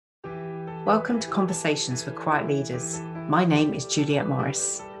Welcome to Conversations with Quiet Leaders. My name is Juliet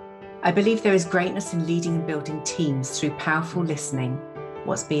Morris. I believe there is greatness in leading and building teams through powerful listening,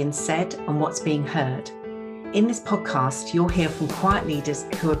 what's being said and what's being heard. In this podcast, you'll hear from quiet leaders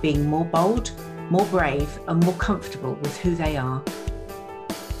who are being more bold, more brave, and more comfortable with who they are.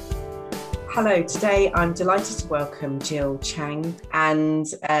 Hello, today I'm delighted to welcome Jill Chang, and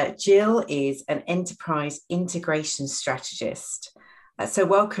Jill is an enterprise integration strategist. So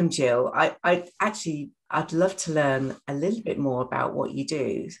welcome, Jill. I'd love to learn a little bit more about what you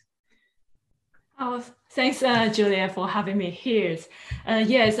do. Oh, thanks, Julia, for having me here.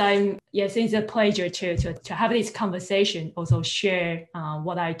 Yes, it's a pleasure to have this conversation, also share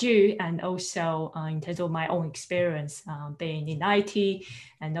what I do, and also in terms of my own experience being in IT,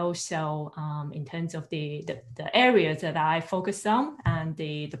 and also in terms of the areas that I focus on and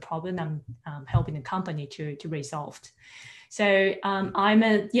the problem I'm helping the company to resolve. So I'm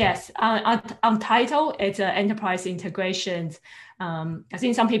title, it's enterprise integration. I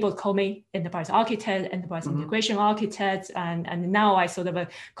think some people call me enterprise architect, enterprise integration architect, and now I sort of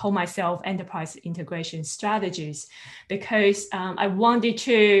call myself enterprise integration strategist, because I wanted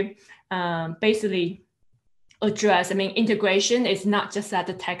to basically address, integration is not just at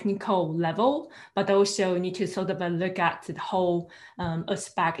the technical level, but also need to sort of look at the whole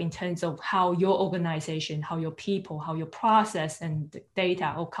aspect in terms of how your organization, how your people, how your process and the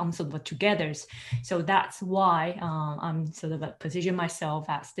data all come sort of together. So that's why I'm sort of position myself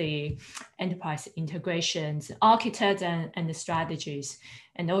as the enterprise integrations architect and the strategies.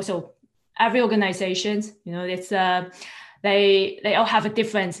 And also every organization, it's they all have a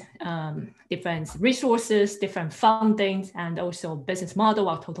different resources, different funding, and also business model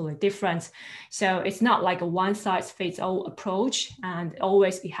are totally different. So it's not like a one size fits all approach, and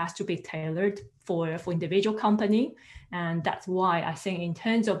always it has to be tailored for individual company. And that's why I think in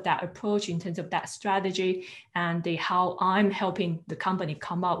terms of that approach, in terms of that strategy, and how I'm helping the company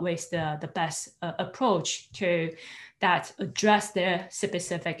come up with the best approach to that address their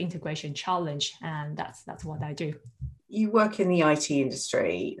specific integration challenge. And that's what I do. You work in the IT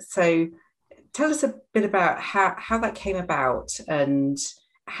industry, so tell us a bit about how that came about and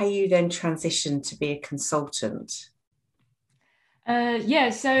how you then transitioned to be a consultant.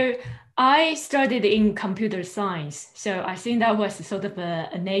 So I started in computer science. So I think that was sort of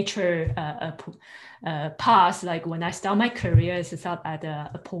a nature path. Like when I started my career, I started as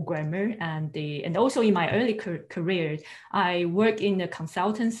a programmer, and also in my early career, I worked in the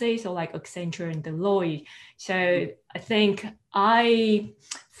consultancy, so like Accenture and Deloitte. So I think I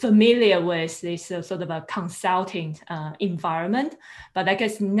familiar with this sort of a consulting environment. But I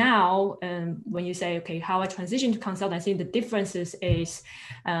guess now when you say, okay, how I transitioned to consulting, I think the differences is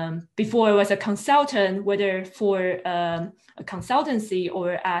before I was a consultant, whether for a consultancy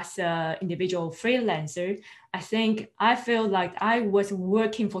or as an individual freelancer, I feel like I was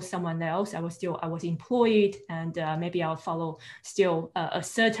working for someone else. I was employed, and maybe I'll follow still a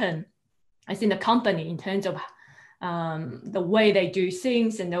certain, the company in terms of the way they do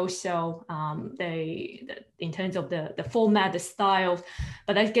things, and also in terms of the format, the style.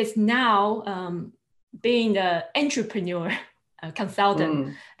 But I guess now being the entrepreneur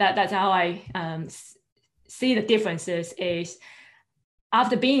consultant, that's how I see the differences is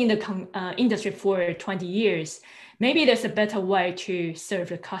after being in the industry for 20 years, maybe there's a better way to serve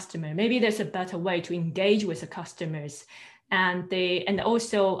the customer. Maybe there's a better way to engage with the customers. And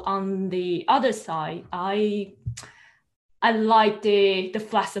also on the other side, I like the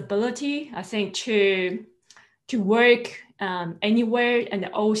flexibility, I think, to work anywhere, and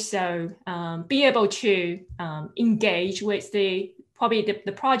also be able to engage with the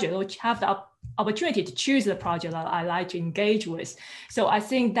project, or have the opportunity to choose the project that I like to engage with. So I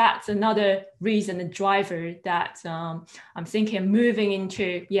think that's another reason, a driver that I'm thinking moving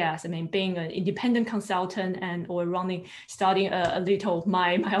into, being an independent consultant starting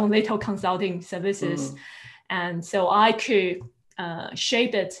my own little consulting services. And so I could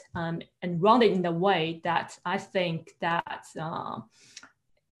shape it and run it in a way that I think that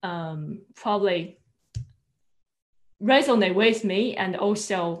probably resonate with me, and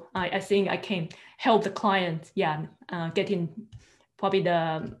also I think I can help the client getting probably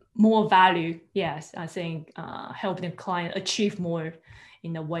the more value. Yes, I think helping the client achieve more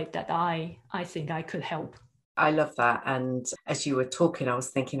in a way that I think I could help. I love that. And as you were talking, I was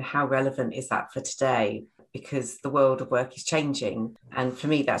thinking, how relevant is that for today? Because the world of work is changing, and for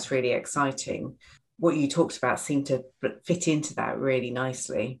me that's really exciting. What you talked about seemed to fit into that really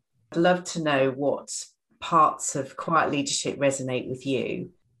nicely. I'd love to know what parts of quiet leadership resonate with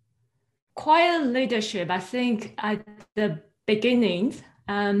you. Quiet leadership, I think at the beginning,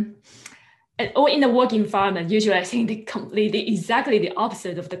 or in the work environment, usually I think exactly the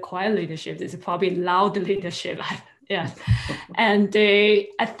opposite of the quiet leadership is probably loud leadership. Yeah. And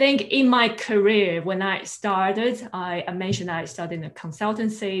I think in my career, when I started, I mentioned I started in a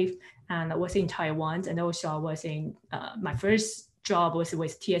consultancy and I was in Taiwan. And also I was in, my first job was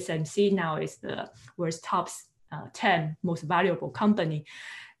with TSMC. Now it's the world's top 10 most valuable company.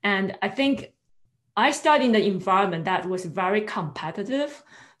 And I think I started in the environment that was very competitive.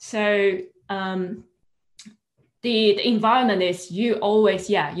 So the environment is you always,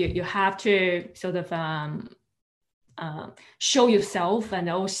 you have to sort of show yourself and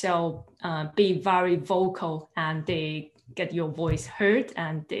also be very vocal and they get your voice heard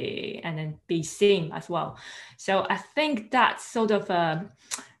and then be seen as well. So I think that's sort of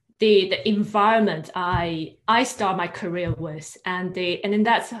the environment I start my career with, and then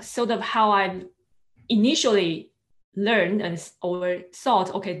that's sort of how I initially learned or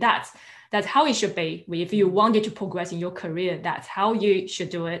thought, okay, that's how it should be. If you wanted to progress in your career, that's how you should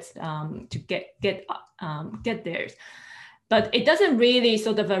do it to get there. But it doesn't really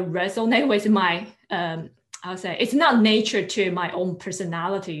sort of resonate with my, I'll say, it's not nature to my own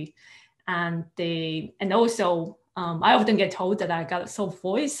personality, and also I often get told that I got a soft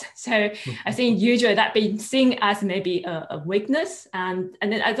voice. So I think usually that being seen as maybe a weakness, and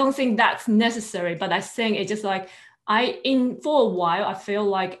then I don't think that's necessary. But I think it's just like for a while, I feel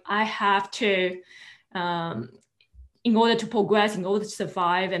like I have to, in order to progress, in order to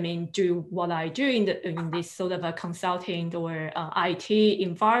survive, I mean, do what I do in this sort of a consulting or IT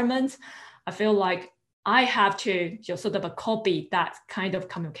environment, I feel like I have to just sort of copy that kind of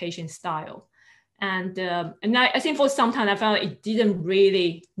communication style. And I think for some time I found it didn't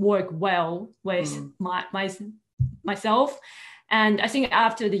really work well with myself. And I think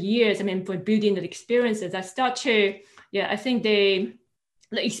after the years, I mean, for building the experiences, I think the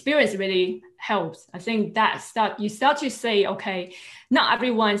experience really helps. I think you start to say, okay, not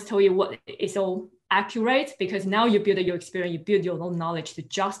everyone's told you what is all accurate, because now you build your experience, you build your own knowledge to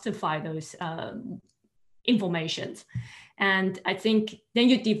justify those informations. And I think then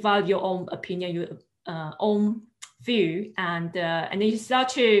you develop your own opinion, your own view, and then you start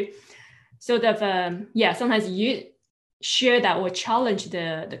to sort of, sometimes you share that or challenge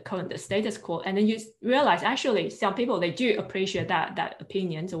the current status quo, and then you realize actually some people, they do appreciate that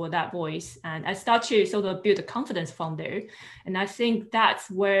opinions or that voice, and I start to sort of build a confidence from there. And I think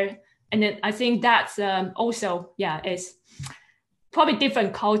that's where, and then I think that's also it's probably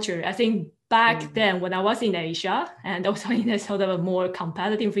different culture. I think back then when I was in Asia and also in a sort of a more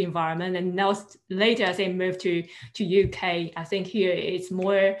competitive environment, and now later as I moved to UK, I think here it's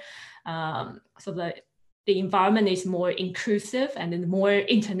more sort of the environment is more inclusive and then more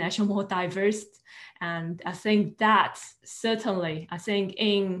international, more diverse. And I think that certainly, I think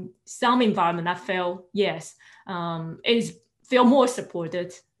in some environment I feel, feel more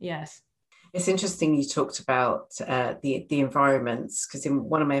supported, yes. It's interesting you talked about the environments, because in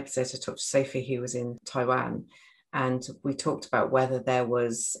one of my episodes I talked to Sophie, who was in Taiwan, and we talked about whether there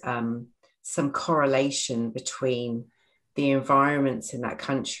was some correlation between the environments in that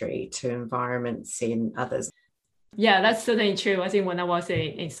country to environments in others. Yeah, that's certainly true. I think when I was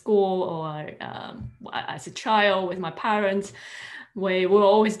in school or as a child with my parents, we were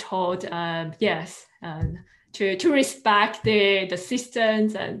always taught, to respect the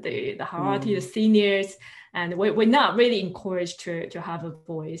systems and the hierarchy, the seniors, and we're not really encouraged to have a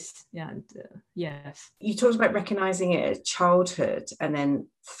voice. And yes. You talked about recognizing it at childhood and then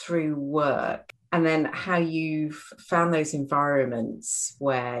through work, and then how you've found those environments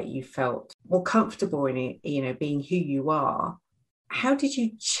where you felt more comfortable in, being who you are. How did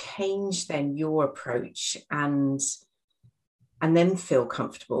you change then your approach and then feel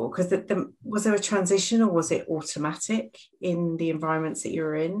comfortable? Because was there a transition, or was it automatic in the environments that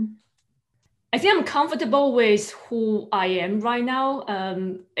you're in? I think I'm comfortable with who I am right now.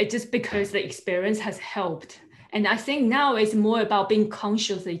 It's just because the experience has helped. And I think now it's more about being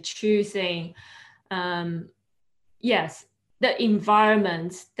consciously choosing, the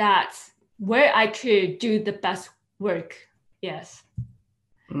environment that's where I could do the best work. Yes.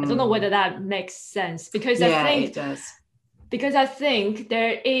 I don't know whether that makes sense, because I think it does. Because I think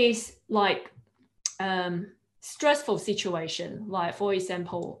there is like stressful situation, like for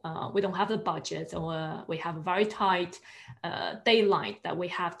example, we don't have the budget, or we have a very tight deadline that we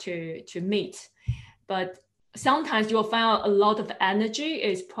have to meet. But sometimes you'll find a lot of energy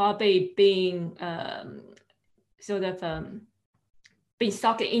is probably being being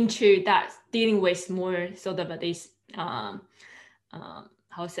sucked into that, dealing with more sort of this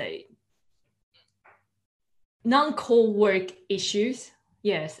non-core work issues.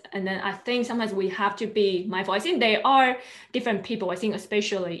 Yes, and then I think sometimes we have to be mindful. I think there are different people. I think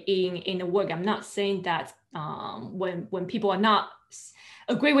especially in the work. I'm not saying that when people are not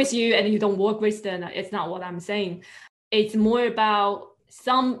agree with you and you don't work with them, it's not what I'm saying. It's more about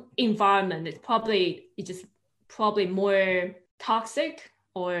some environment. It's just probably more toxic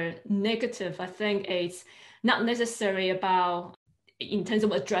or negative. I think it's not necessarily about in terms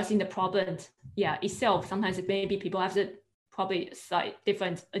of addressing the problem, itself. Sometimes maybe people have to probably like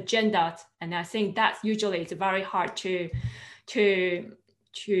different agendas, and I think that's usually it's very hard to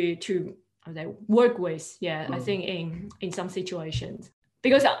work with. I think in some situations,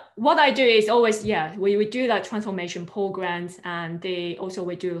 because what I do is always we do like transformation programs, and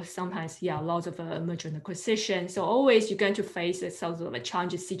we do sometimes lots of merger and acquisition. So always you're going to face a sort of a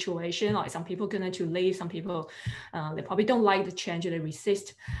challenging situation. Like some people are going to leave, some people they probably don't like the change, they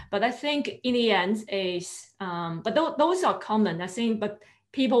resist. But I think in the end is but those are common, I think. But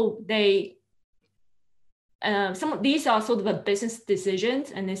people some of these are sort of a business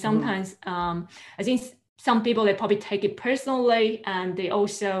decisions, and then sometimes I think some people, they probably take it personally, and they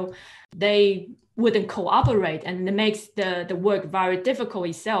wouldn't cooperate, and it makes the work very difficult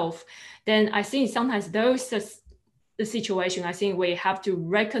itself. Then I think sometimes those are the situation I think we have to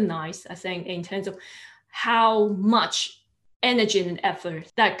recognize, I think, in terms of how much energy and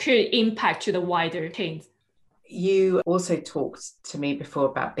effort that could impact to the wider team. You also talked to me before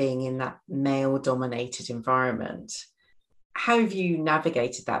about being in that male-dominated environment. How have you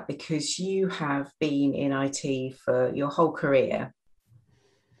navigated that? Because you have been in IT for your whole career.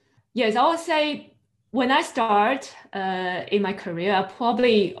 Yes, I would say when I start in my career, I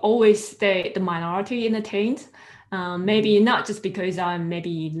probably always stay the minority in the team. Maybe not just because I'm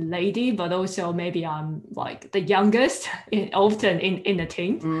maybe lady, but also maybe I'm like the youngest often in the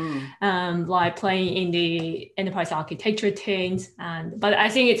team, like playing in the enterprise architecture teams. But I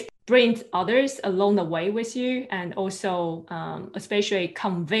think it brings others along the way with you, and also especially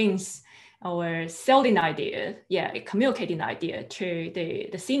convince or selling the idea, communicating the idea to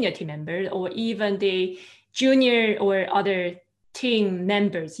the senior team member, or even the junior or other team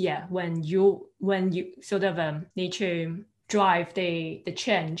members, when you sort of need to drive the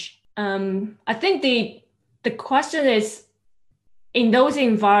change. I think the question is, in those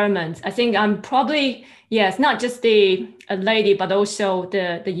environments, I think I'm probably, it's not just a lady, but also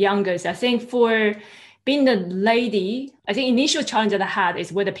the youngest. I think for being the lady, I think initial challenge that I had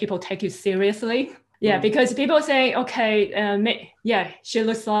is whether people take you seriously. Because people say, okay, she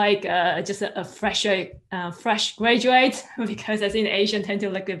looks like just a fresh graduate, because I think Asians tend to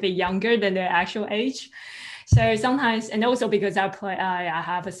look a bit younger than their actual age. So sometimes, and also because I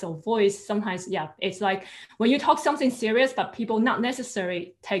have a soft voice, sometimes, it's like when you talk something serious, but people not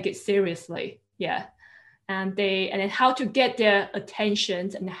necessarily take it seriously. And then how to get their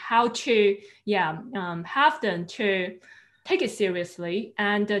attention, and how to have them to take it seriously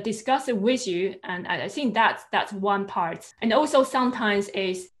and discuss it with you. And I think that's one part. And also sometimes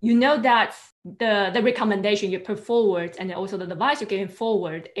is, that the recommendation you put forward, and also the advice you're giving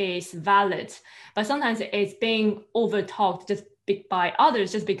forward is valid, but sometimes it's being over talked just by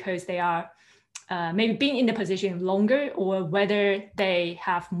others, just because they are maybe being in the position longer, or whether they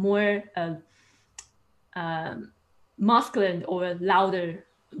have more masculine or louder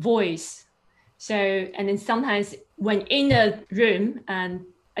voice. So, and then sometimes when in the room, and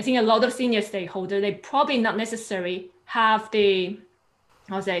I think a lot of senior stakeholders, they probably not necessarily have the,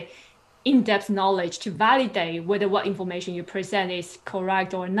 in-depth knowledge to validate whether what information you present is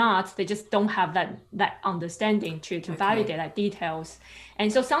correct or not. They just don't have that understanding to validate that details.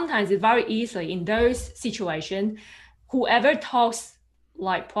 And so sometimes it's very easily in those situations, whoever talks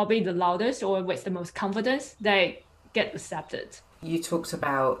like probably the loudest or with the most confidence, they get accepted. You talked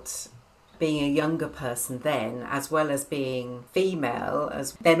about being a younger person then, as well as being female,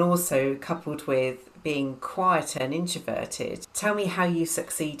 then also coupled with being quieter and introverted. Tell me how you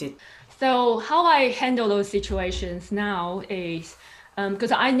succeeded. So how I handle those situations now is,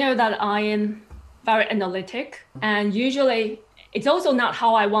 because I know that I am very analytic, and usually it's also not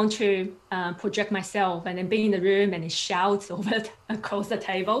how I want to project myself and then be in the room and shout across the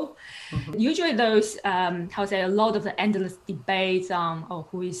table. Usually those, a lot of the endless debates on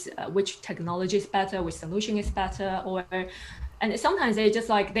who is, which technology is better, which solution is better, and sometimes they just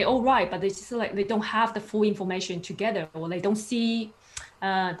like, they're all right, but they just like, they don't have the full information together, or they don't see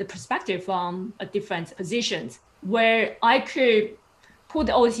the perspective from a different positions, where I could put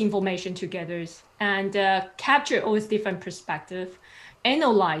all this information together and capture all this different perspective,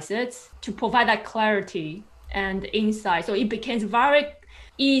 analyze it to provide that clarity and insight. So it becomes very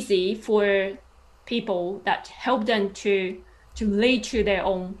easy for people that help them to to lead to their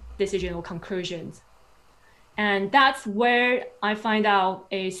own decision or conclusions. And that's where I find out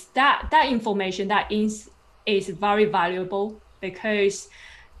is that information that is very valuable, because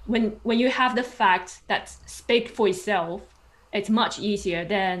when you have the facts that speak for itself, it's much easier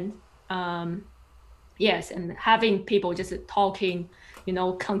than and having people just talking,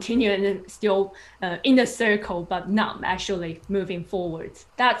 continuing and still in the circle, but not actually moving forward.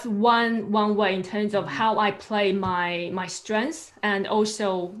 That's one way in terms of how I play my strengths, and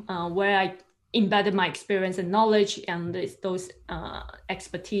also where I embedded my experience and knowledge and those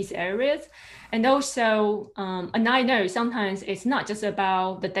expertise areas. And also, and I know sometimes it's not just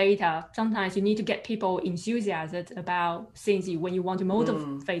about the data. Sometimes you need to get people enthusiastic about things when you want to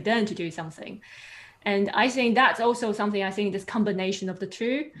motivate them to do something. And I think that's also something, I think this combination of the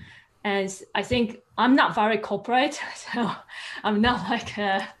two. And I think I'm not very corporate, so I'm not like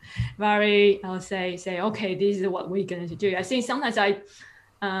very, I'll say, okay, this is what we're going to do. I think sometimes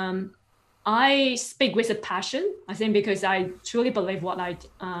I speak with a passion, I think, because I truly believe what I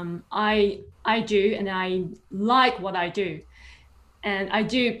do, and I like what I do. And I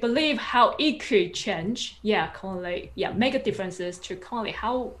do believe how it could change, make a differences to currently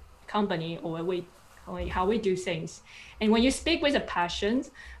how company or how we do things. And when you speak with a passion,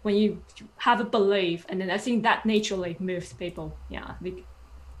 when you have a belief, and then I think that naturally moves people. Yeah.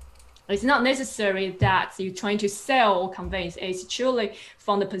 It's not necessary that you're trying to sell or convince. It's truly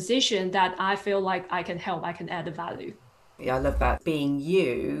from the position that I feel like I can help, I can add the value. Yeah, I love that. Being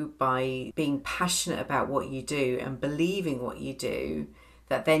you, by being passionate about what you do and believing what you do,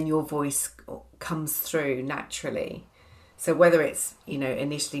 that then your voice comes through naturally. So whether it's,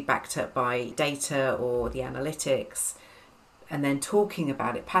 initially backed up by data or the analytics, and then talking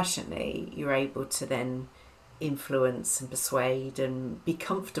about it passionately, you're able to then influence and persuade and be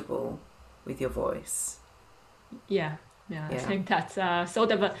comfortable with your voice. Yeah. I think that's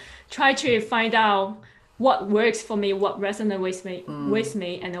sort of try to find out what works for me, what resonates with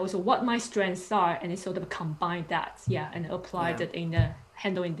me, and also what my strengths are, and sort of combine that, and apply that in the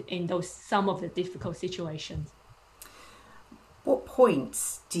handling in some of the difficult situations. What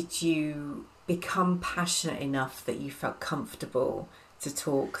points did you become passionate enough that you felt comfortable to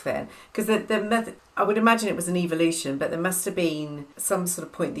talk then? Because the method, I would imagine it was an evolution, but there must have been some sort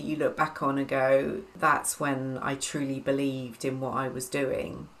of point that you look back on and go, that's when I truly believed in what I was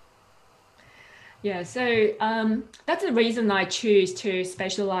doing. Yeah, so that's the reason I choose to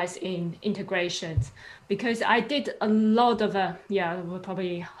specialize in integrations, because I did a lot of,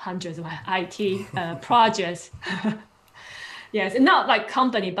 probably hundreds of IT projects. Yes, not like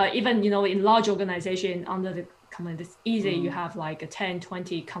company, but even, in large organization under the company, it's easy. You have like 10,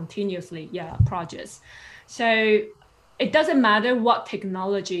 20 continuously, projects. So it doesn't matter what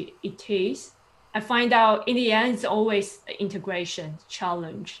technology it is. I find out in the end, it's always the integration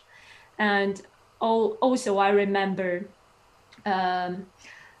challenge. And also I remember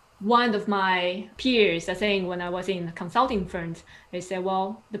one of my peers, I think when I was in a consulting firm, they said,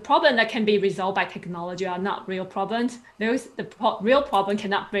 well, the problem that can be resolved by technology are not real problems. Real problem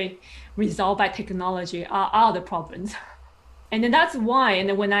cannot be resolved by technology are the problems. And then that's why, and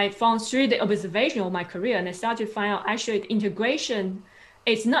then when I found through the observation of my career, and I started to find out actually integration,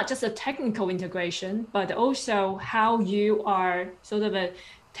 it's not just a technical integration, but also how you are sort of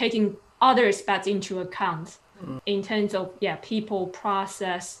taking other aspects into account. In terms of people,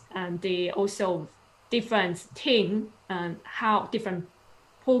 process, and the also different team and how different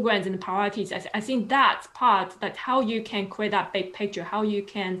programs and priorities. I think that's part, like how you can create that big picture, how you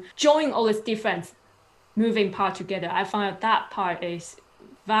can join all these different moving parts together. I find that part is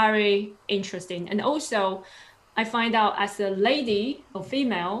very interesting. And also I find out as a lady or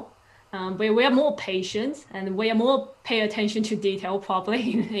female, we are more patient and we are more pay attention to detail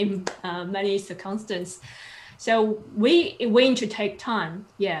probably in many circumstances. So we need to take time,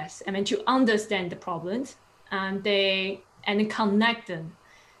 yes, to understand the problems and connect them.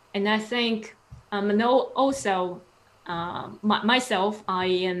 And I think, also myself, I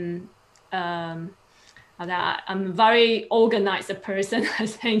am I'm a very organized person. I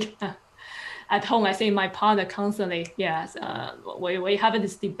think at home, I think my partner constantly, we have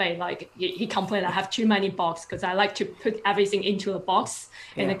this debate. Like he complained I have too many boxes because I like to put everything into a box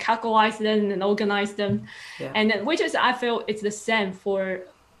and then categorize them and organize them. Yeah. And then, which is, I feel it's the same for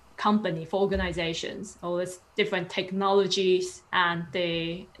company, for organizations, all these different technologies. And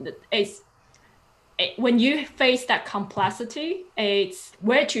when you face that complexity, it's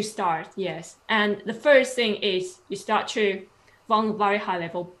where to start, yes. And the first thing is you start to, from very high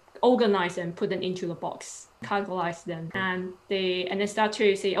level, organize them, put them into the box, categorize them, and then start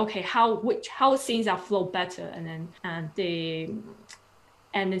to say, okay, how things are flow better, and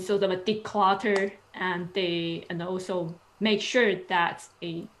then sort of a declutter, and also make sure that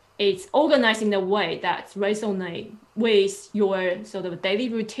it's organized in a way that resonates with your sort of daily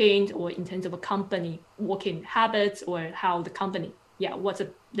routine, or in terms of a company working habits, or how the company, what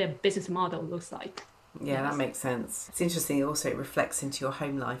their business model looks like. Yeah, that makes sense. It's interesting. Also, it reflects into your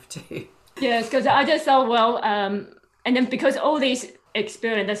home life too. Yes, because I just thought, and then because all these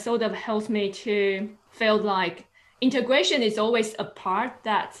experience that sort of helps me to feel like integration is always a part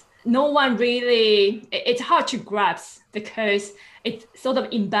that no one really, it's hard to grasp, because it's sort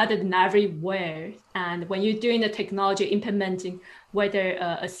of embedded in everywhere. And when you're doing the technology implementing, whether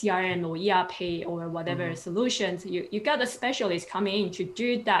a CRM or ERP or whatever solutions, you got a specialist coming in to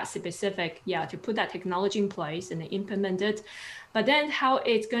do that specific, to put that technology in place and implement it. But then how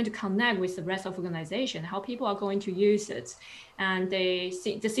it's going to connect with the rest of the organization, how people are going to use it, and the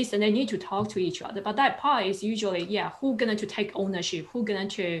system, they need to talk to each other. But that part is usually, who's going to take ownership, who's going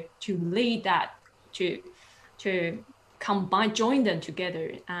to lead that, to combine, join them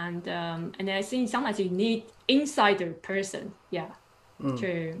together. And I think sometimes you need insider person,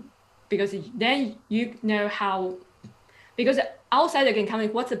 because then you know how, because outside can come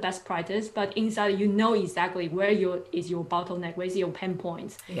in what's the best practice, but inside you know exactly where is your bottleneck, where's your pain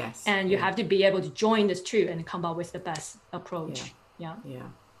points. Yes. And you have to be able to join this two and come up with the best approach. Yeah,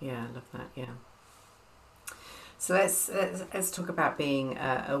 I love that. Yeah. So let's talk about being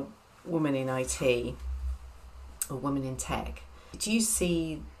a woman in IT, or woman in tech. Do you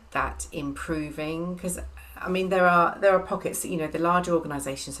see that improving? Because I mean, there are pockets. The larger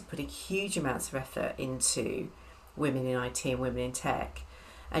organisations are putting huge amounts of effort into women in IT and women in tech,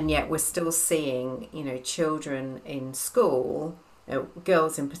 and yet we're still seeing children in school,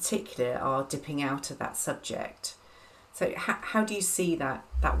 girls in particular, are dipping out of that subject. So how do you see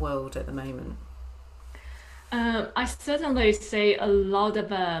that world at the moment? I certainly say a lot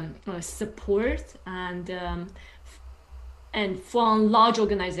of support, and from large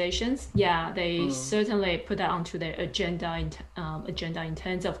organizations, they certainly put that onto their agenda in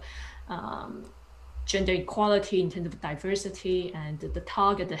terms of gender equality, in terms of diversity, and the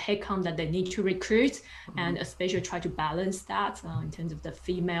target, the headcount that they need to recruit, and especially try to balance that in terms of the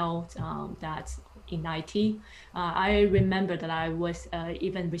female that's in IT. I remember that I was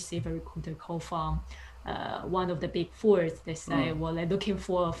even received a recruiter call from one of the big fours. They say, well, they're looking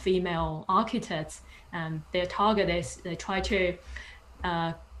for female architects, and their target is they try to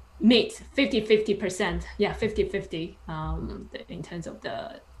meet 50-50%, 50-50 in terms of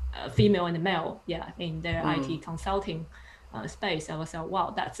the female and the male, in their IT consulting space. I was like,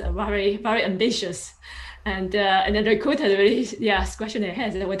 wow, that's a very, very ambitious. And then the recruiter really, scratching their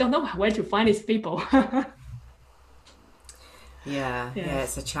heads. We don't know where to find these people.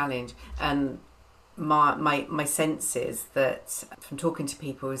 It's a challenge. And my sense is that from talking to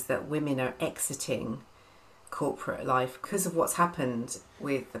people is that women are exiting corporate life because of what's happened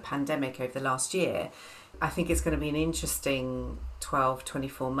with the pandemic over the last year. I think it's going to be an interesting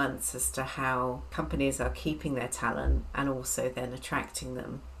 12-24 months as to how companies are keeping their talent and also then attracting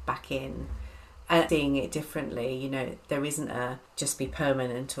them back in and seeing it differently. There isn't a just be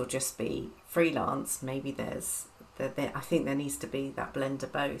permanent or just be freelance. Maybe I think there needs to be that blend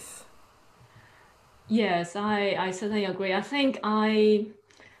of both. Yes, I certainly agree. I think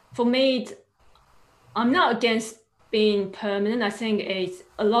for me, I'm not against being permanent. I think it's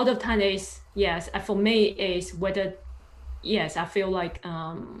a lot of time for me is whether, I feel like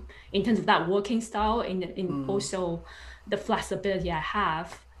in terms of that working style, in also the flexibility I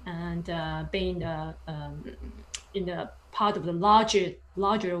have, and being in a part of the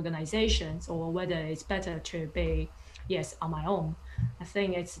larger organizations, or whether it's better to be on my own. I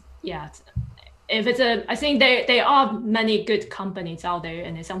think it's if it's I think there are many good companies out there,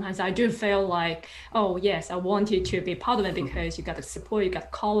 and sometimes I do feel like, oh yes, I wanted to be part of it, because you got the support, you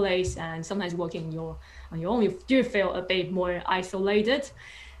got colleagues, and sometimes working on your own, you do feel a bit more isolated.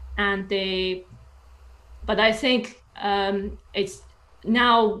 But I think it's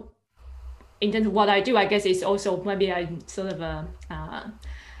now, in terms of what I do, I guess it's also maybe I'm sort of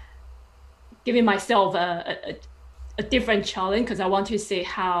giving myself a different challenge, because I want to see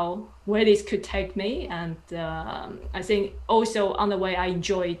where this could take me. And I think also on the way, I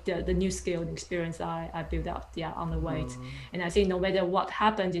enjoyed the new skill and experience I built up on the way. And I think no matter what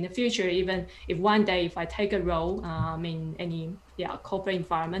happens in the future, even if one day if I take a role in any corporate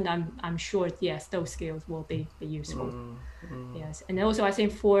environment, I'm sure those skills will be useful. Yes. And also I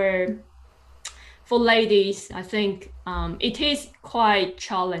think for for ladies, I think it is quite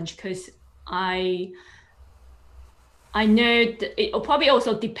challenging because I know that it probably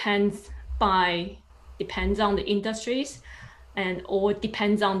also depends on the industries or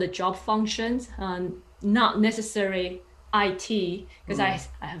depends on the job functions, not necessarily IT, because I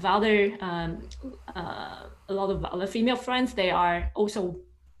have other a lot of other female friends. They are also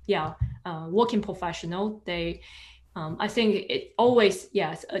working professional. They I think it always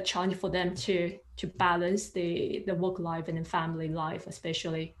a challenge for them to balance the work life and the family life,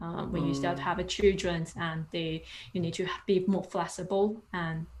 especially when you start having children, and you need to be more flexible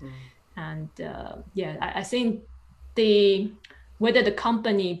and I think whether the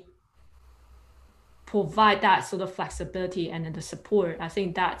company provide that sort of flexibility and the support, I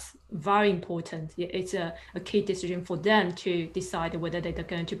think that's very important. It's a key decision for them to decide whether they're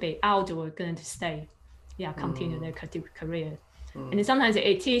going to be out or going to stay, continue their career. And sometimes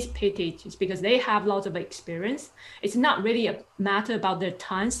it is pity just because they have lots of experience. It's not really a matter about their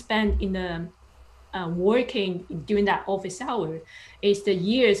time spent in the working during that office hour. It's the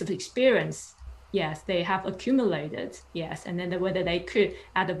years of experience they have accumulated, and then whether they could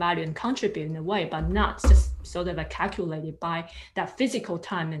add a value and contribute in a way, but not just sort of calculated by that physical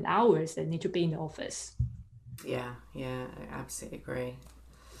time and hours that need to be in the office. Yeah, I absolutely agree.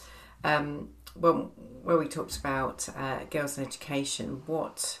 Well, where we talked about girls in education,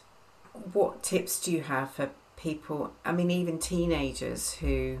 what tips do you have for people, I mean, even teenagers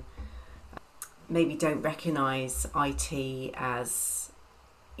who maybe don't recognise IT as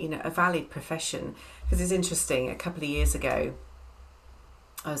a valid profession? Because it's interesting, a couple of years ago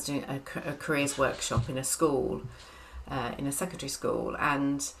I was doing a careers workshop in a school, in a secondary school,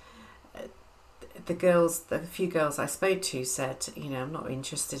 and the few girls I spoke to said, I'm not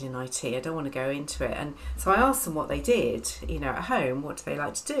interested in IT, I don't want to go into it. And so I asked them what they did, at home, what do they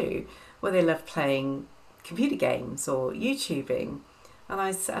like to do? Well, they love playing computer games or YouTubing. And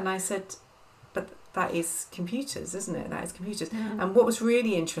I said, but that is computers, isn't it? That is computers. Yeah. And what was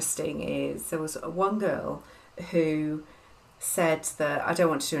really interesting is there was one girl who said that I don't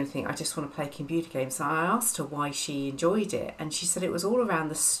want to do anything, I just want to play computer games. So I asked her why she enjoyed it, and she said it was all around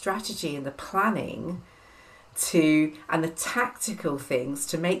the strategy and the planning and the tactical things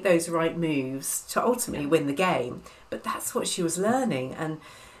to make those right moves to ultimately win the game. But that's what she was learning, and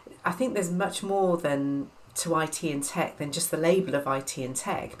I think there's much more to IT and tech than just the label of IT and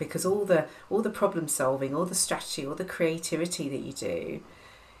tech, because all the problem solving, all the strategy, all the creativity that you do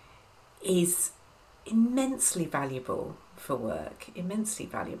is immensely valuable for work, immensely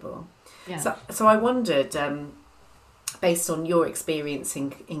valuable. Yeah. So I wondered, based on your experience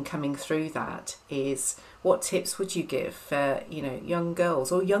in coming through that, is what tips would you give for young girls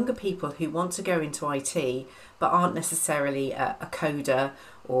or younger people who want to go into IT but aren't necessarily a coder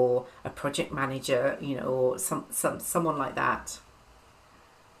or a project manager, or someone like that?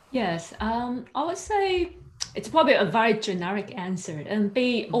 Yes, I would say it's probably a very generic answer, and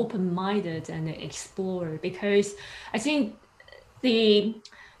be open-minded and explore, because I think the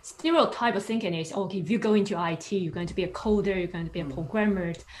stereotype of thinking is, okay, if you go into IT, you're going to be a coder, you're going to be a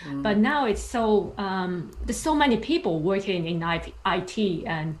programmer. But now it's so, there's so many people working in IT,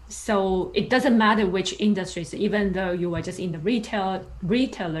 and so it doesn't matter which industries, even though you are just in the retailer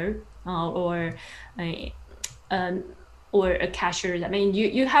or a cashier. I mean,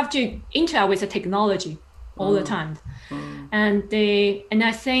 you have to interact with the technology all the time. And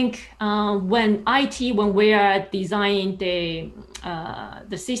I think when we are designing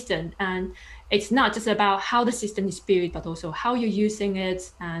the system, and it's not just about how the system is built, but also how you're using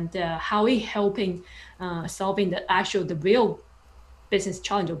it, and how it helping solving the real business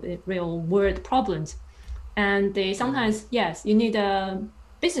challenge of the real world problems. And sometimes, yes, you need a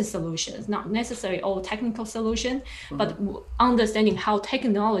business solutions, not necessarily all technical solution, but understanding how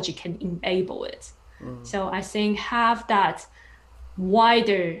technology can enable it. So I think have that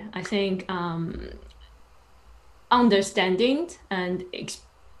wider, understanding, and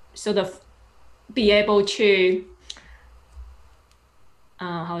sort of be able to,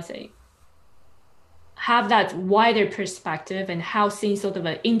 have that wider perspective and how things sort of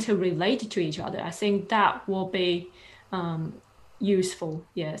interrelated to each other. I think that will be useful.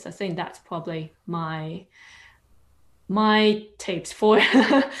 Yes, I think that's probably my tips for,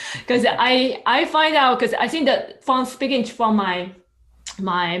 because I find out, because I think that from speaking from my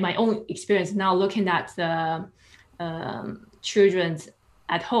own experience now, looking at the children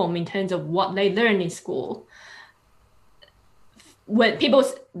at home in terms of what they learn in school, when people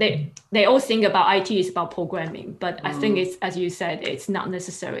they all think about IT is about programming, but I think it's, as you said, it's not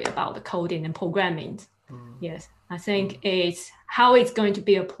necessarily about the coding and programming. Yes, I think it's how it's going to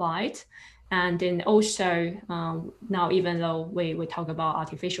be applied, And then also now, even though we talk about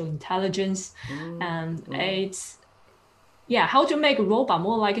artificial intelligence, and it's how to make a robot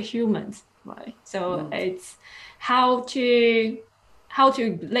more like humans, right? So it's how to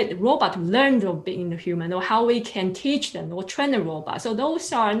let the robot learn from being a human, or how we can teach them or train a robot. So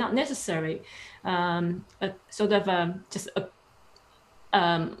those are not necessary just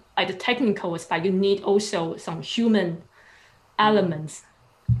at the technical aspect. You need also some human elements,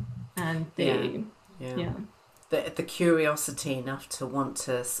 and the curiosity enough to want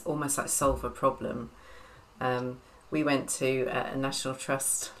to almost like solve a problem. We went to a National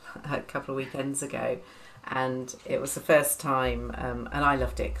Trust a couple of weekends ago, and it was the first time, and I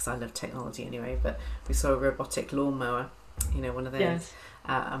loved it because I love technology anyway, but we saw a robotic lawnmower, one of those. Yes.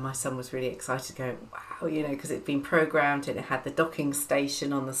 And my son was really excited, going, wow, because it'd been programmed and it had the docking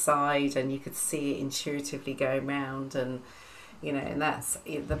station on the side, and you could see it intuitively going round, and and that's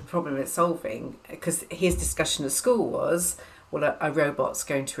the problem it's solving. Because his discussion at school was, well, a robot's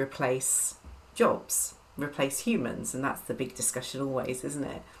going to replace jobs, replace humans, and that's the big discussion always, isn't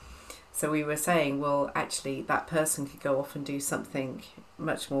it? So we were saying, well, actually that person could go off and do something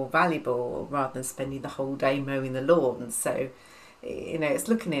much more valuable rather than spending the whole day mowing the lawn. So it's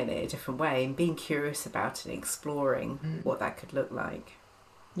looking at it a different way and being curious about it and exploring what that could look like.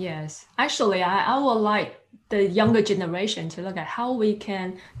 Yes, actually, I would like the younger generation to look at how we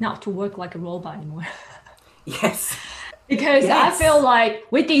can not to work like a robot anymore. Yes. Because I feel like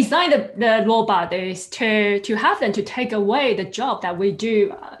we designed the robot is to have them to take away the job that we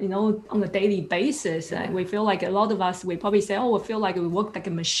do, on a daily basis. And we feel like a lot of us, we probably say, we feel like we work like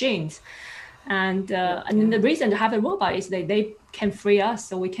machines. And the reason to have a robot is that they can free us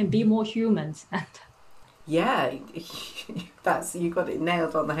so we can be more humans. Yeah, you got it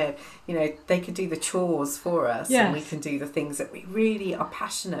nailed on the head. They could do the chores for us, and we can do the things that we really are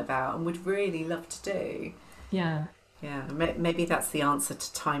passionate about and would really love to do. Yeah. Yeah, maybe that's the answer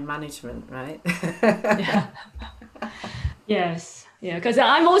to time management, right? Yeah. Yes. Yeah, because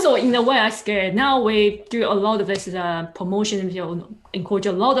I'm also, in a way, I'm scared. Now we do a lot of this promotion, encourage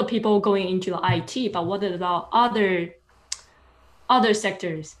a lot of people going into the IT, but what about other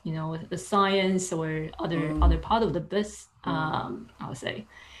sectors, the science or other part of the business? I would say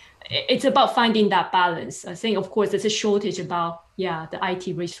it's about finding that balance. I think, of course, there's a shortage about the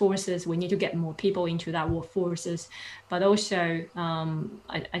IT resources. We need to get more people into that workforces, but also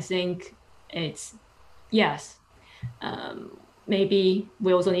I think it's maybe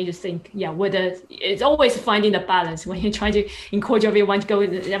we also need to think whether it's always finding the balance when you're trying to encourage everyone to go,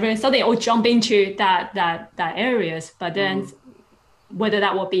 everyone suddenly all jump into that areas, but then whether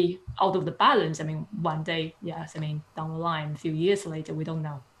that will be out of the balance, one day, down the line, a few years later, we don't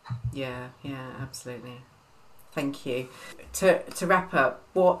know. Yeah, absolutely. Thank you. To wrap up,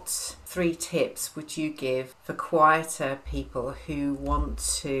 what 3 tips would you give for quieter people who want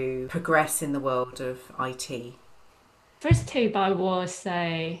to progress in the world of IT? First tip, I will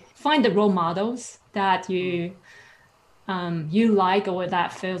say, find the role models that you like, or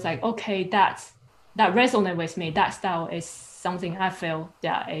that feels like, okay, that resonates with me. That style is something I feel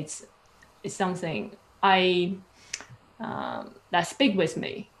it's something that speak with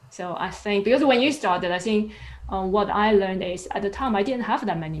me. So I think, because when you started, I think what I learned is, at the time I didn't have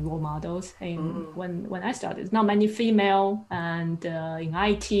that many role models. When I started, not many female, and in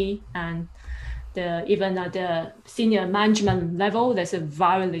IT, and even at the senior management level, there's a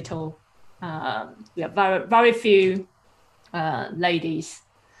very little, very, very few ladies.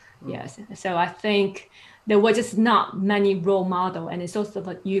 Yes. So I think there were just not many role model, and it's also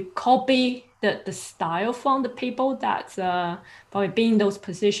that you copy the style from the people that's probably being in those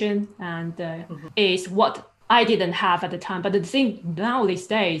positions, and is what I didn't have at the time. But the thing now these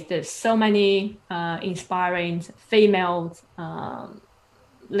days, there's so many inspiring female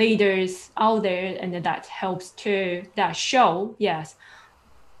leaders out there, and that helps that show,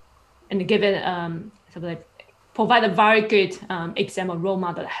 and give it sort of like provide a very good example role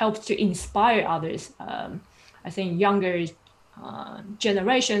model that helps to inspire others. I think younger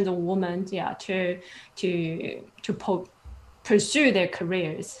generations of women, to pursue their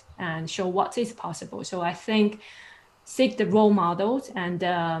careers and show what is possible. So I think seek the role models, and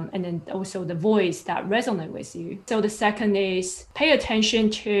then also the voice that resonate with you. So the second is pay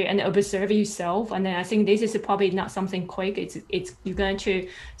attention to and observe yourself. And then I think this is probably not something quick. It's you're going to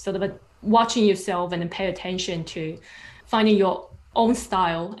sort of watching yourself and then pay attention to finding your own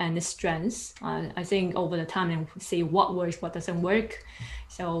style and the strengths. I think over the time, and see what works, what doesn't work.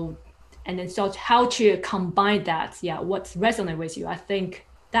 So, and then so how to combine that. What resonates with you. I think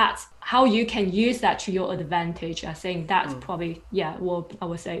that's how you can use that to your advantage. I think that's probably, what I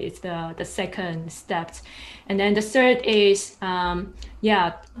would say it's the second step. And then the third is,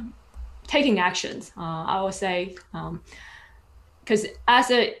 taking actions. I would say, because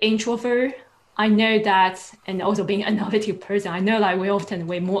as an introvert, I know that, and also being an innovative person, I know like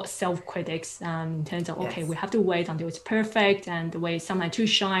we're more self-critics in terms of, okay, we have to wait until it's perfect, and we're sometimes too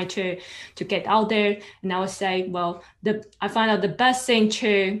shy to get out there. And I would say, well, I find out the best thing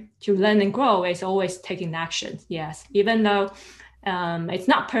to learn and grow is always taking action. Yes, even though it's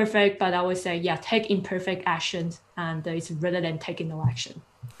not perfect, but I would say, take imperfect actions, and it's rather than taking no action.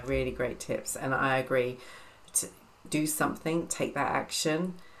 Really great tips, and I agree. To do something, take that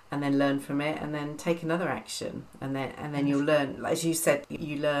action, and then learn from it, and then take another action, and then you'll learn. As you said,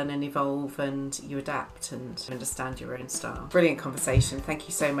 you learn and evolve, and you adapt and understand your own style. Brilliant conversation. Thank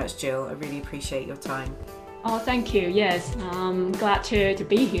you so much, Jill. I really appreciate your time. Oh, thank you. Yes, I'm glad to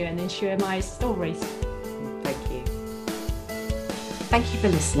be here and then share my stories. Thank you. Thank you for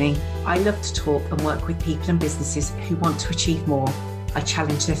listening. I love to talk and work with people and businesses who want to achieve more. I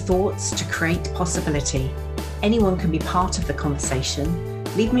challenge their thoughts to create possibility. Anyone can be part of the conversation.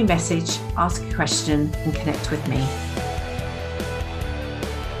 Leave me a message, ask a question, and connect with me.